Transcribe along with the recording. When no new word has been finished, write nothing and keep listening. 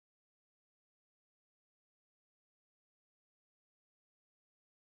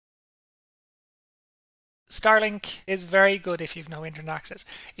Starlink is very good if you've no internet access.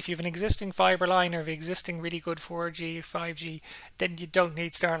 If you have an existing fiber line or existing really good 4G, 5G, then you don't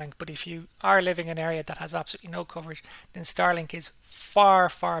need Starlink. But if you are living in an area that has absolutely no coverage, then Starlink is far,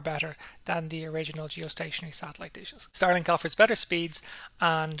 far better than the original geostationary satellite dishes. Starlink offers better speeds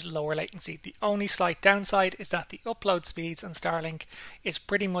and lower latency. The only slight downside is that the upload speeds on Starlink is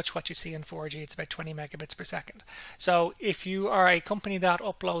pretty much what you see in 4G. It's about 20 megabits per second. So if you are a company that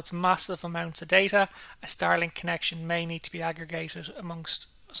uploads massive amounts of data, a Starlink connection may need to be aggregated amongst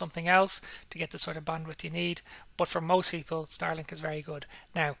something else to get the sort of bandwidth you need. But for most people, Starlink is very good.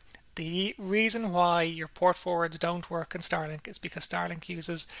 Now, the reason why your port forwards don't work on Starlink is because Starlink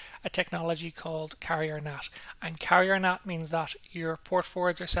uses a technology called carrier NAT. And carrier NAT means that your port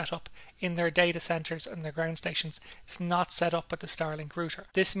forwards are set up in their data centers and their ground stations. It's not set up with the Starlink router.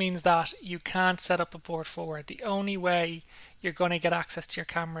 This means that you can't set up a port forward. The only way you're going to get access to your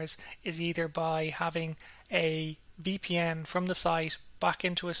cameras is either by having a VPN from the site back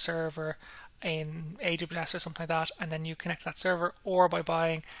into a server in AWS or something like that, and then you connect that server, or by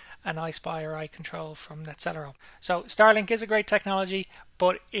buying an iSpy or iControl from Netcelero. So Starlink is a great technology,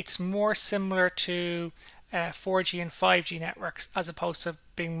 but it's more similar to 4G and 5G networks as opposed to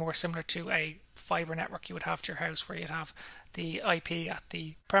being more similar to a fiber network you would have to your house, where you'd have the IP at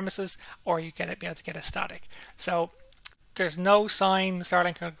the premises, or you be able to get a static. So there's no sign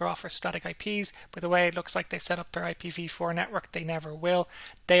Starlink will go offer static IPs, but the way it looks like they've set up their IPv4 network, they never will.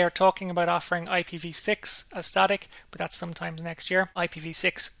 They are talking about offering IPv6 as static, but that's sometimes next year.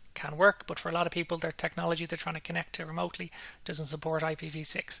 IPv6 can work, but for a lot of people, their technology they're trying to connect to remotely doesn't support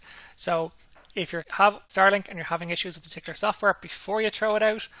IPv6. So if you have Starlink and you're having issues with particular software, before you throw it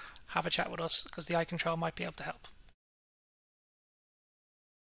out, have a chat with us, because the iControl might be able to help.